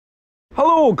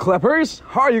Hello clappers,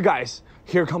 how are you guys?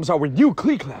 Here comes our new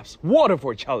Clee Claps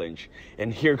Waterfall challenge.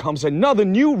 And here comes another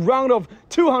new round of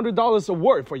 $200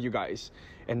 award for you guys.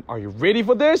 And are you ready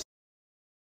for this?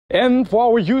 And for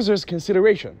our users'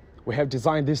 consideration, we have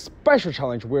designed this special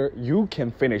challenge where you can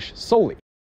finish solely.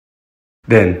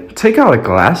 Then take out a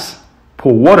glass,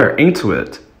 pour water into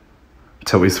it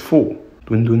till it's full.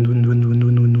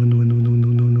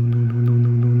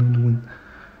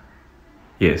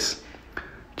 Yes,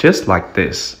 just like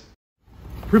this.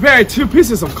 Prepare 2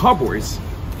 pieces of cardboard.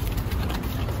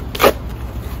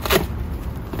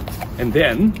 And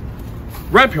then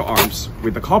wrap your arms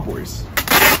with the cardboard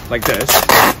like this.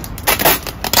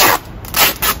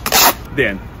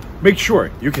 Then make sure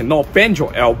you cannot bend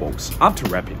your elbows after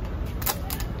wrapping.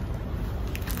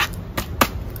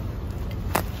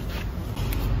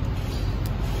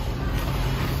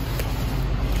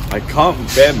 I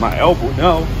can't bend my elbow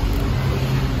now.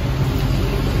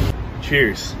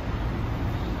 Cheers.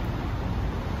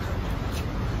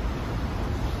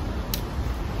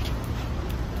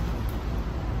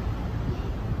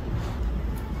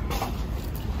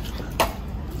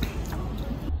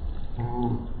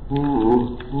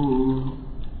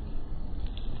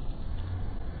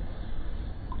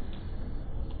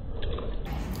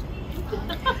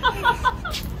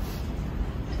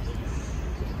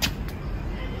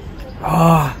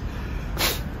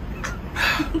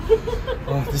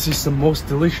 Oh, this is the most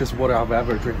delicious water I've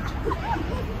ever drank.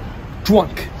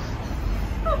 Drunk.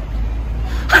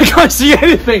 I can't see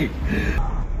anything.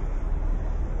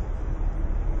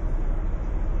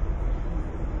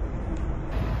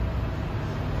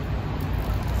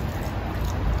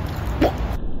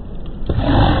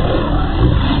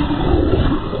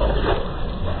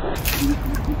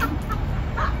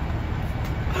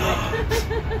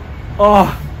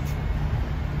 Oh.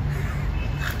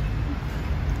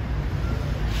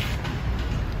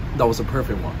 That was a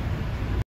perfect one.